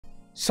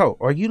So,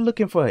 are you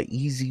looking for an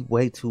easy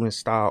way to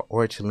install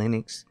Arch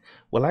Linux?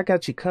 Well, I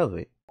got you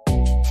covered.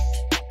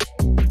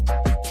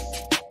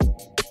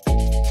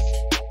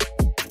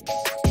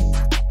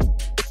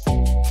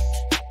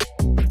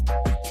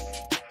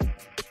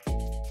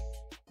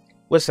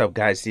 What's up,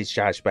 guys? It's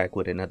Josh back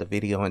with another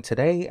video, and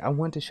today I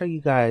want to show you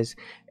guys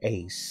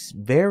a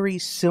very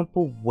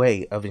simple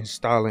way of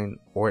installing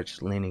Arch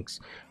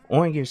Linux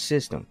on your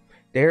system.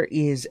 There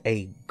is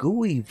a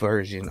GUI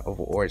version of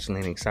Arch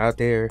Linux out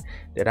there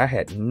that I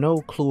had no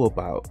clue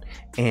about,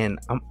 and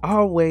I'm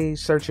always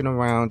searching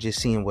around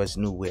just seeing what's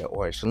new with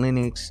Arch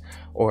Linux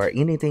or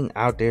anything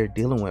out there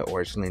dealing with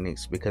Arch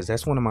Linux, because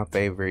that's one of my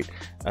favorite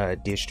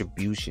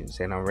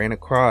distributions. And I ran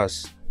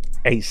across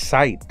a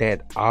site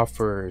that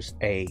offers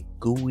a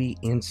GUI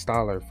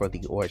installer for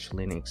the Arch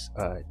Linux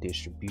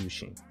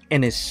distribution,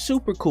 and it's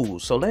super cool.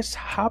 So let's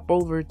hop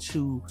over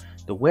to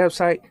the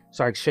website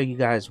so I can show you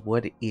guys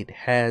what it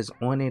has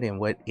on it and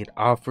what it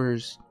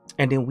offers,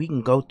 and then we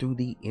can go through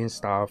the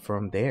install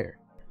from there.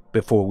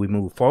 Before we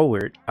move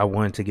forward, I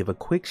wanted to give a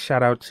quick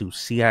shout out to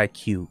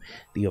CIQ,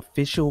 the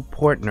official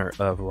partner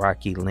of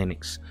Rocky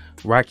Linux.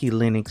 Rocky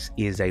Linux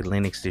is a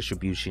Linux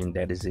distribution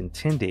that is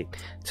intended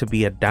to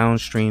be a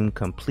downstream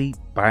complete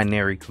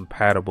binary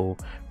compatible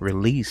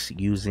release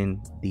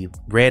using the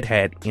Red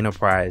Hat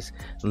Enterprise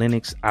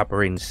Linux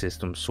operating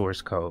system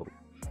source code.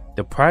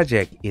 The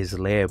project is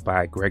led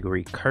by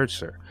Gregory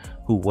Kurtzer,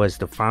 who was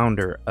the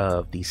founder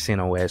of the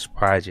CentOS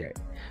project.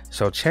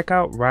 So check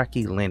out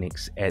Rocky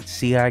Linux at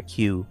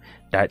ciq.co.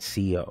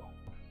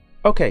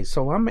 Okay,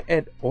 so I'm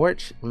at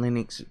Arch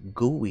Linux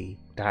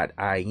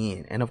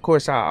GUI.in, and of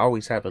course I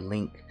always have a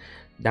link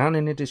down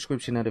in the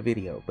description of the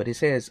video, but it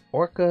says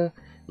Arca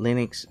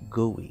Linux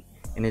GUI,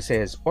 and it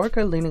says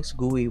Arca Linux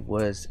GUI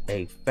was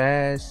a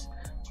fast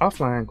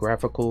offline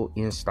graphical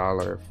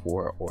installer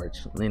for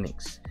Arch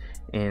Linux.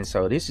 And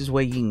so this is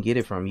where you can get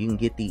it from. You can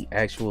get the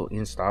actual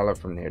installer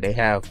from there. They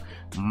have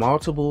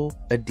multiple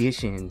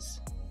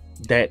editions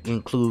that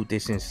include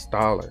this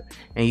installer,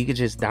 and you can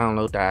just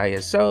download the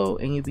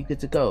ISO and you'll be good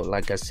to go.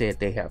 Like I said,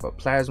 they have a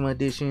Plasma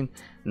edition,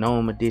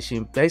 GNOME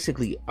edition,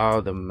 basically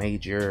all the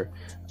major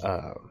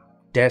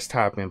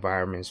desktop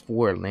environments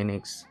for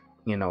Linux,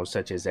 you know,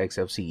 such as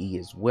XFCE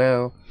as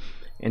well.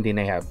 And then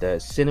they have the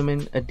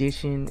Cinnamon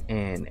edition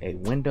and a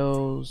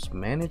Windows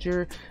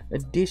Manager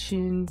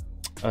edition,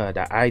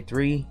 the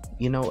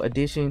i3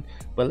 edition.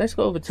 But let's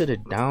go over to the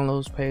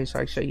downloads page so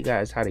I can show you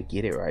guys how to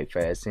get it right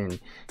fast,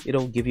 and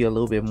it'll give you a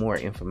little bit more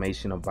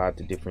information about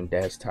the different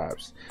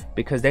desktops,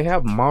 because they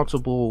have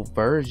multiple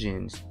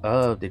versions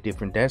of the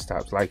different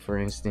desktops. Like for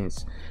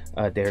instance,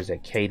 there's a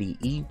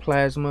KDE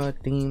Plasma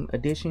theme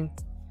edition,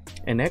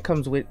 and that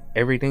comes with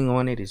everything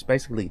on it. It's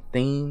basically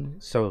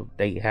themed, so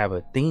they have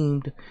a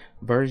themed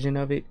version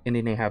of it. And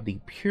then they have the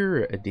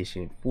Pure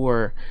edition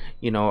for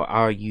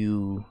all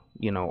you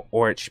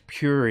Arch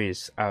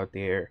purists out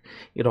there.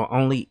 It'll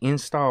only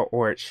install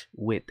Arch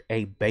with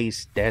a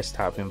base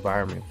desktop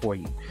environment for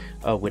you,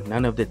 with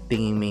none of the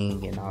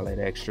theming and all that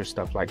extra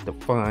stuff like the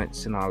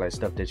fonts and all that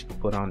stuff that you can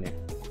put on there.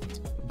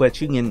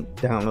 But you can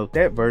download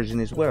that version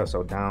as well,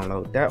 so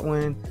download that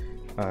one,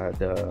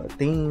 the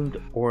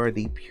themed or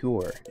the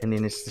pure. And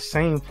then it's the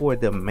same for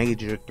the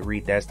major 3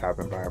 desktop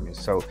environments.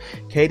 So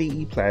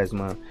KDE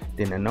Plasma,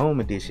 then the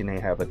GNOME edition, they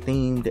have a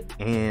themed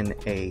and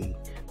a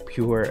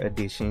pure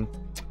edition,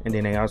 and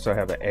then they also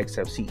have an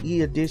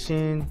XFCE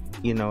edition,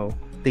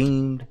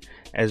 themed,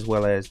 as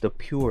well as the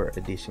pure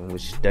edition,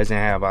 which doesn't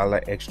have all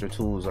the extra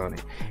tools on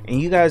it. And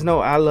you guys know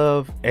I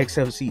love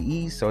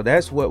XFCE, so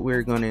that's what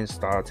we're going to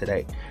install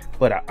today.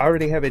 But I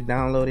already have it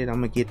downloaded. I'm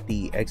gonna get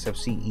the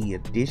XFCE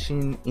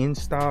edition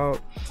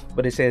installed,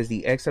 but it says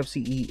the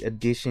XFCE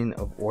edition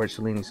of Arch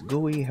Linux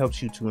GUI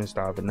helps you to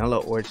install vanilla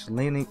Arch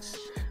Linux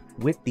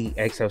with the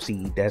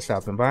XFCE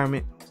desktop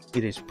environment.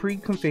 It is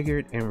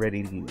pre-configured and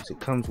ready to use. It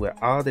comes with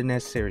all the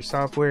necessary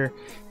software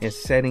and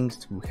settings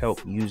to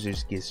help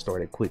users get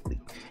started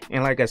quickly.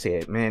 And like I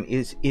said, man,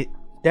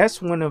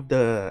 that's one of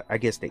the, I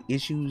guess, the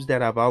issues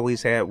that I've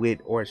always had with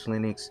Arch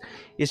Linux.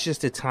 It's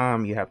just the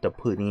time you have to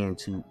put in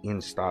to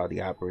install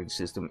the operating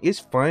system. It's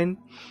fun,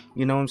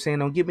 you know what I'm saying?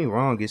 Don't get me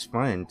wrong, it's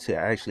fun to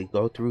actually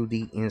go through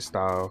the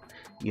install,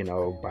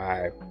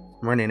 by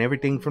running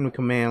everything from the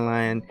command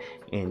line,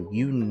 and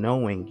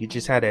you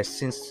just have that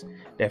sense,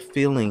 that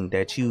feeling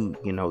that you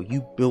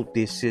built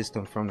this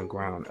system from the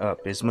ground up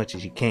as much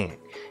as you can,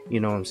 you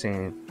know what I'm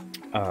saying,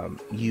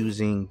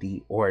 using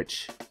the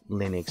Arch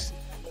Linux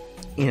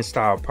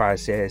install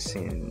process,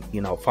 and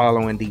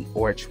following the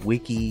Arch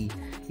wiki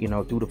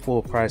through the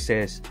full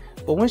process.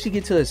 But once you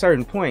get to a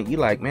certain point, you're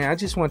like, man, I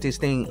just want this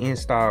thing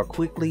installed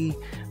quickly.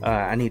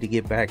 I need to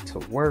get back to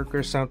work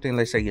or something.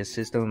 Let's say your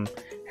system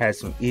has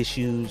some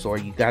issues, or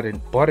you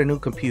bought a new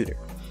computer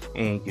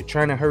and you're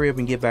trying to hurry up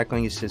and get back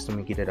on your system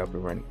and get it up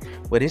and running.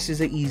 Well, this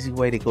is an easy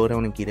way to go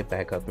down and get it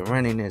back up and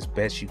running as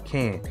best you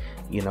can,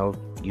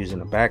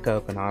 using a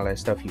backup and all that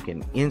stuff. You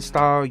can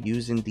install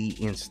using the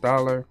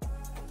installer,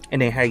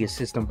 and then have your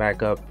system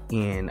back up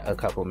in a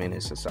couple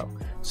minutes or so.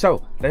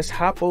 So let's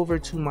hop over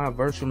to my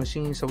virtual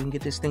machine so we can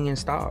get this thing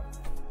installed.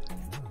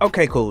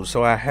 Okay, cool.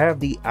 So I have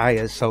the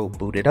ISO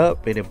booted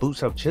up, and it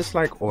boots up just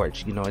like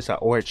Arch. You know, it's an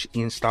Arch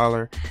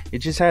installer. It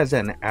just has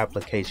an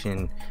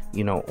application,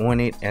 you know,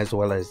 on it, as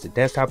well as the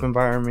desktop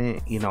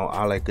environment, you know,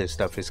 all that good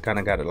stuff. It's kind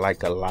of got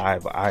like a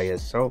live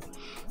ISO.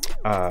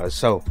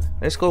 So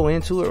let's go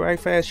into it right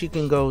fast. You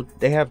can go,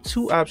 they have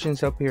two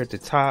options up here at the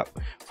top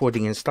for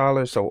the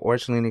installer. So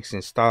Arch Linux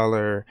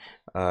installer,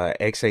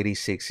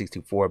 x86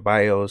 64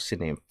 BIOS,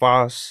 and then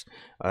FOSS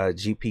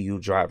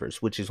GPU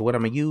drivers, which is what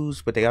I'm gonna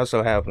use. But they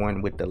also have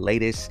one with the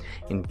latest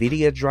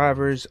NVIDIA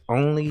drivers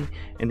only,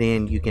 and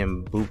then you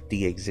can boot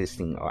the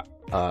existing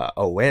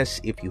OS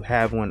if you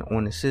have one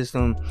on the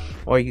system,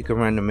 or you can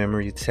run the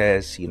memory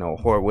test, you know,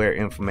 hardware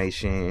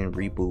information,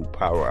 reboot,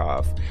 power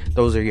off.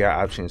 Those are your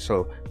options.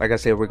 So like I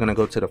said, we're gonna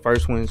go to the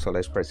first one. So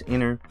let's press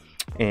enter,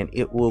 and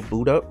it will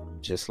boot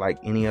up just like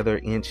any other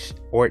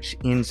Arch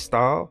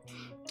install.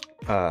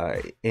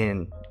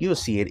 And you'll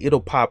see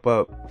it'll pop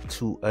up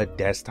to a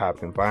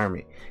desktop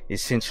environment,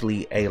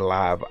 essentially a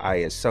live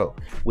ISO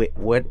with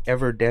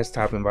whatever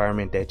desktop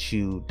environment that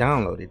you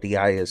downloaded, the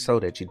ISO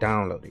that you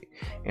downloaded.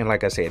 And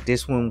like I said,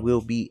 this one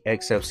will be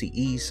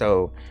XFCE.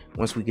 So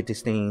once we get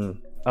this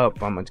thing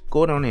up, I'm gonna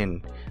go down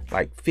and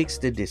like fix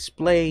the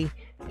display,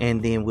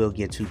 and then we'll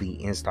get to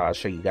the install. I'll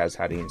show you guys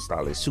how to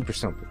install it. Super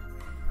simple.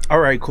 All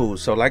right, cool.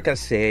 So like I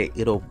said,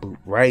 it'll boot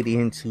right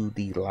into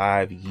the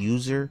live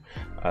user,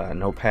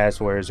 no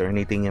passwords or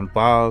anything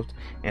involved.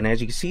 And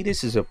as you can see,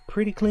 this is a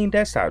pretty clean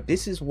desktop.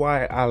 This is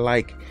why I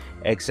like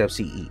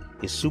XFCE.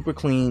 It's super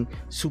clean,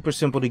 super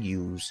simple to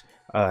use,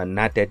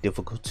 not that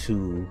difficult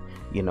to,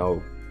 you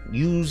know,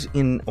 use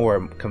in or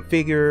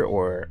configure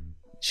or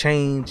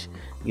change,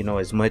 you know,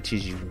 as much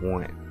as you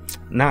want.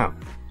 Now,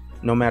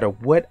 no matter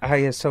what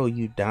ISO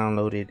you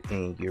downloaded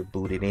and you're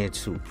booted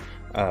into,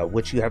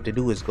 what you have to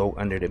do is go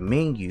under the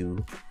menu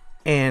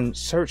and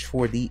search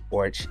for the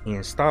Arch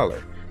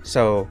installer.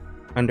 So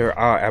under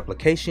our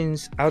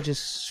applications, I'll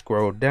just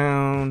scroll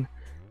down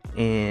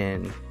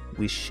and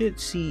we should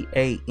see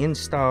a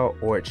install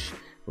Arch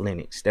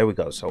Linux. There we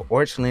go. So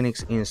Arch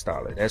Linux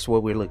installer, that's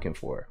what we're looking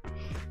for.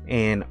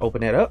 And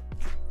open that up,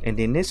 and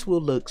then this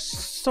will look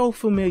so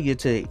familiar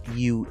to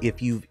you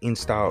if you've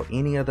installed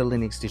any other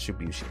Linux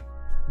distribution,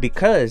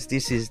 because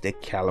this is the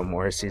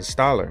Calamaris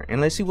installer.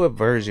 And let's see what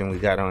version we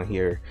got on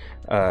here.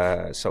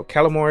 So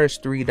Calamaris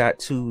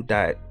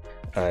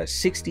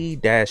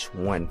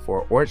 3.2.60-1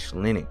 for Arch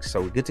Linux.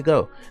 So we're good to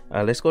go.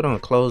 Let's go down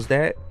and close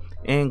that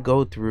and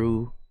go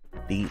through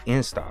the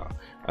install.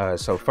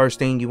 So first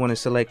thing you want to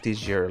select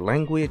is your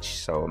language.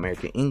 So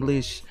American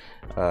English.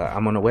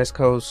 I'm on the West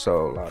Coast,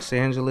 so Los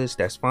Angeles,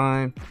 that's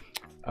fine.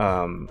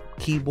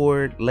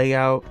 Keyboard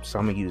layout, so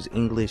I'm gonna use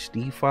English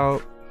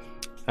default.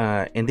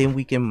 And then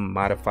we can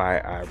modify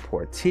our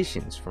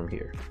partitions from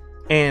here.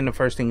 And the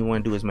first thing you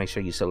want to do is make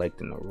sure you're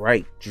selecting the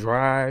right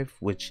drive,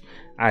 which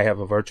I have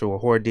a virtual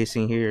hard disk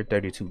in here,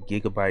 32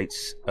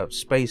 gigabytes of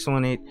space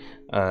on it.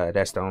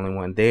 That's the only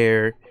one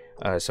there.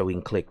 So we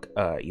can click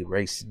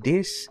erase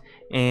this,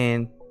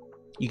 and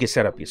you can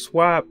set up your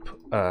swap.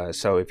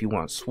 So if you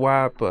want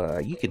swap,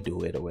 you can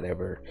do it or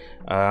whatever.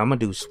 I'm gonna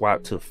do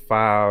swap to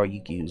file.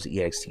 You can use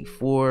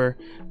ext4.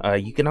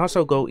 You can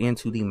also go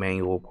into the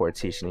manual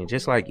partitioning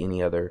just like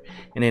any other,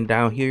 and then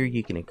down here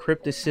you can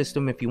encrypt the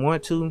system if you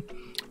want to,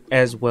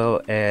 as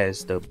well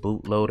as the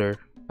bootloader.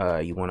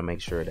 You want to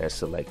make sure that's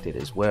selected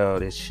as well.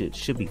 This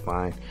should be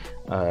fine.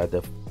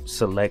 The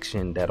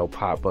selection that'll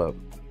pop up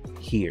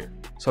here.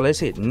 So let's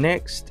hit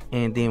next,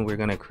 and then we're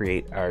gonna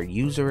create our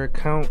user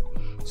account.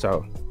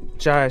 So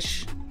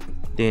Josh,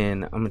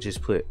 then I'm gonna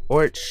just put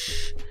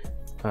Arch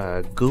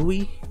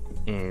GUI,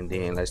 and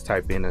then let's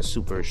type in a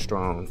super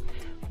strong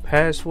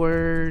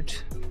password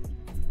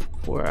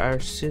for our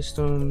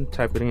system.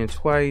 Type it in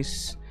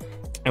twice,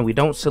 and we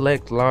don't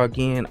select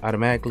login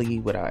automatically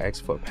without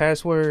asking for a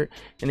password.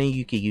 And then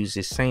you can use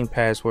this same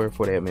password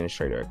for the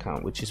administrator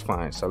account, which is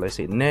fine. So let's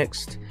hit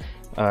next.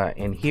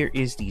 And here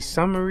is the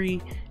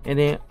summary, and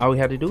then all we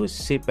have to do is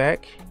sit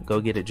back,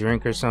 go get a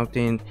drink or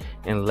something,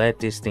 and let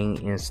this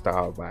thing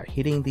install by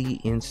hitting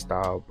the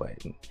install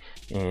button.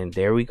 And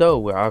there we go,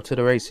 we're off to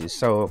the races.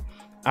 So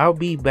I'll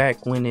be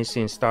back when this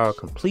install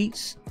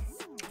completes,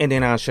 and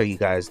then I'll show you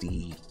guys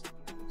the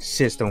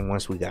system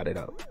once we got it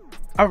up.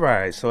 All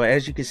right, so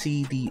as you can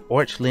see, the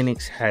Arch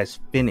Linux has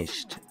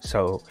finished.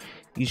 So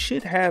you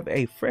should have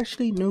a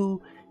freshly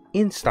new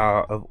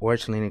install of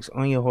Arch Linux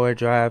on your hard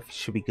drive.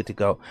 Should be good to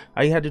go.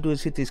 All you have to do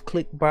is hit this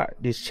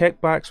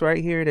checkbox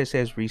right here that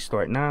says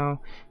restart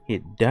now.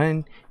 Hit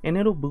done, and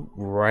it'll boot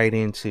right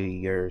into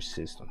your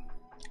system.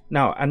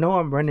 Now I know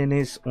I'm running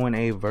this on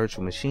a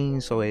virtual machine,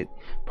 so it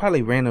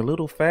probably ran a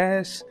little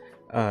fast,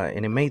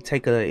 and it might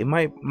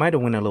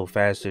have went a little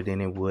faster than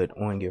it would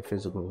on your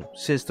physical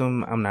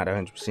system. I'm not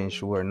 100%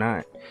 sure or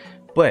not,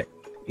 but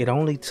it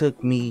only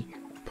took me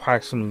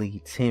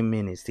approximately 10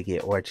 minutes to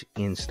get Arch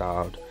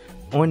installed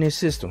on this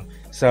system.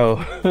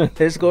 So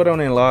let's go down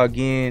and log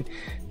in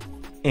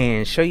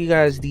and show you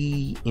guys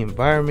the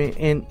environment.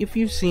 And if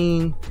you've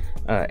seen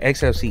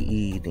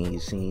XFCE, then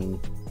you've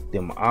seen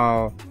them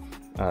all.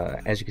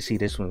 As you can see,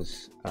 this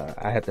one's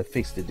I had to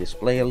fix the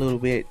display a little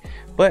bit,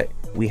 but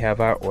we have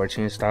our Arch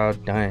install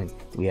done.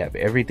 We have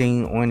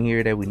everything on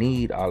here that we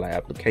need, all the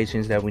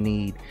applications that we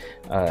need,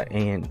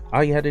 and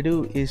all you have to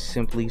do is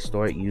simply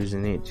start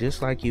using it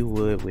just like you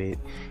would with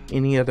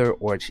any other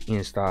Arch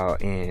install,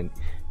 and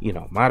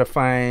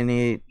modifying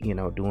it,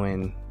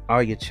 doing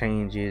all your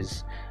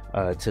changes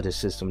to the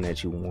system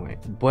that you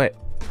want. But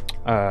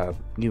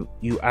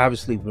you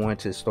obviously want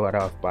to start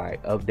off by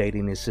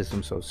updating the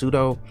system. So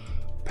sudo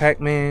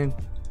pacman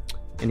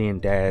and then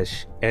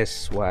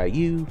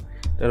 -syu,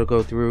 that'll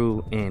go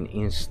through and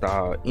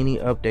install any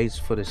updates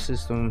for the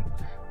system.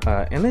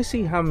 And let's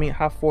see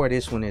how far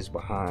this one is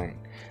behind.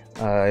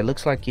 It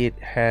looks like it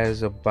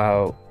has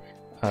about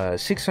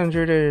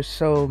 600 or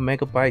so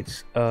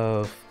megabytes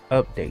of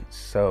updates.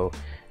 So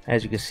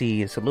as you can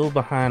see, it's a little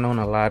behind on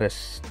a lot of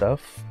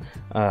stuff.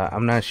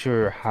 I'm not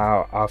sure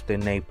how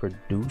often they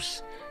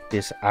produce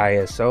this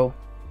ISO.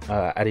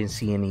 I didn't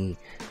see any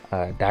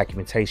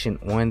documentation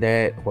on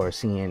that, or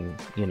seeing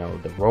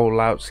the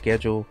rollout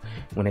schedule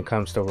when it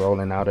comes to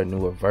rolling out a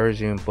newer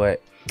version,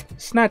 but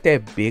it's not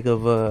that big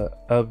of a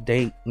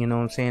update. What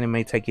I'm saying? It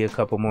may take you a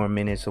couple more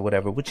minutes or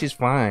whatever, which is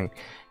fine.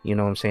 What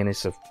I'm saying?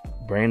 It's a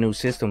brand new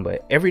system,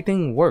 but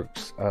everything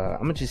works. I'm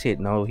gonna just hit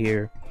no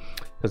here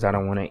because I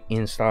don't want to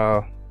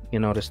install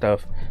the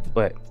stuff,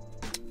 but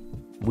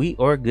we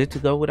are good to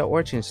go with the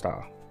Arch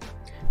install.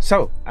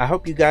 So I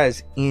hope you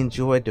guys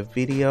enjoyed the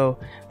video.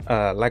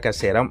 Like I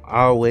said, I'm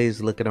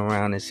always looking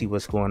around and see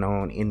what's going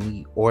on in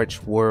the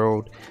Arch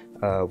world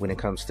when it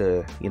comes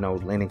to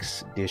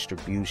Linux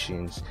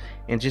distributions,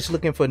 and just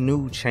looking for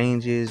new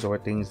changes or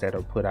things that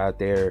are put out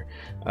there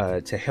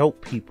to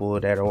help people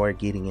that are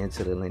getting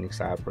into the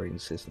Linux operating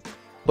system.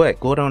 But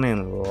go on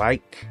and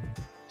like,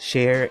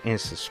 share, and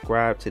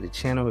subscribe to the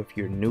channel if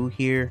you're new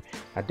here.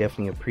 I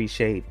definitely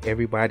appreciate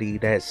everybody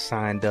that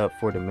signed up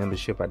for the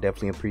membership. I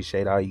definitely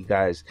appreciate all you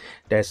guys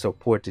that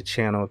support the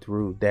channel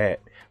through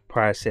that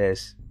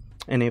process.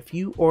 And if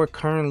you are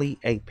currently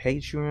a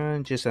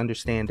Patreon, just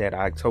understand that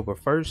October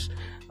 1st,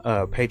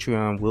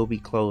 Patreon will be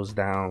closed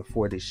down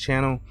for this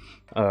channel.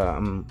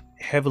 I'm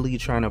heavily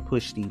trying to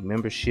push the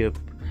membership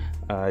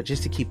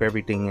just to keep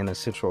everything in a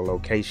central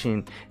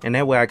location, and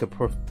that way I could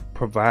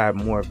provide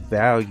more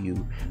value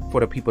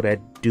for the people that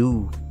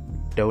do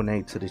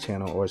donate to the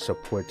channel or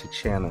support the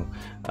channel.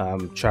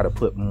 Try to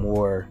put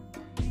more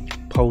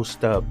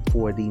post up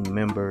for the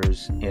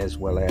members, as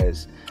well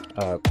as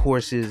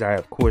courses. I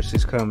have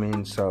courses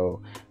coming,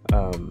 so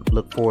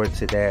look forward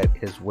to that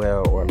as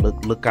well, or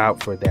look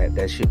out for that.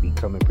 That should be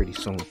coming pretty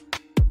soon.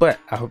 But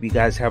I hope you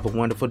guys have a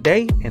wonderful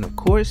day, and of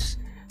course,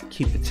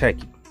 keep it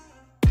techie.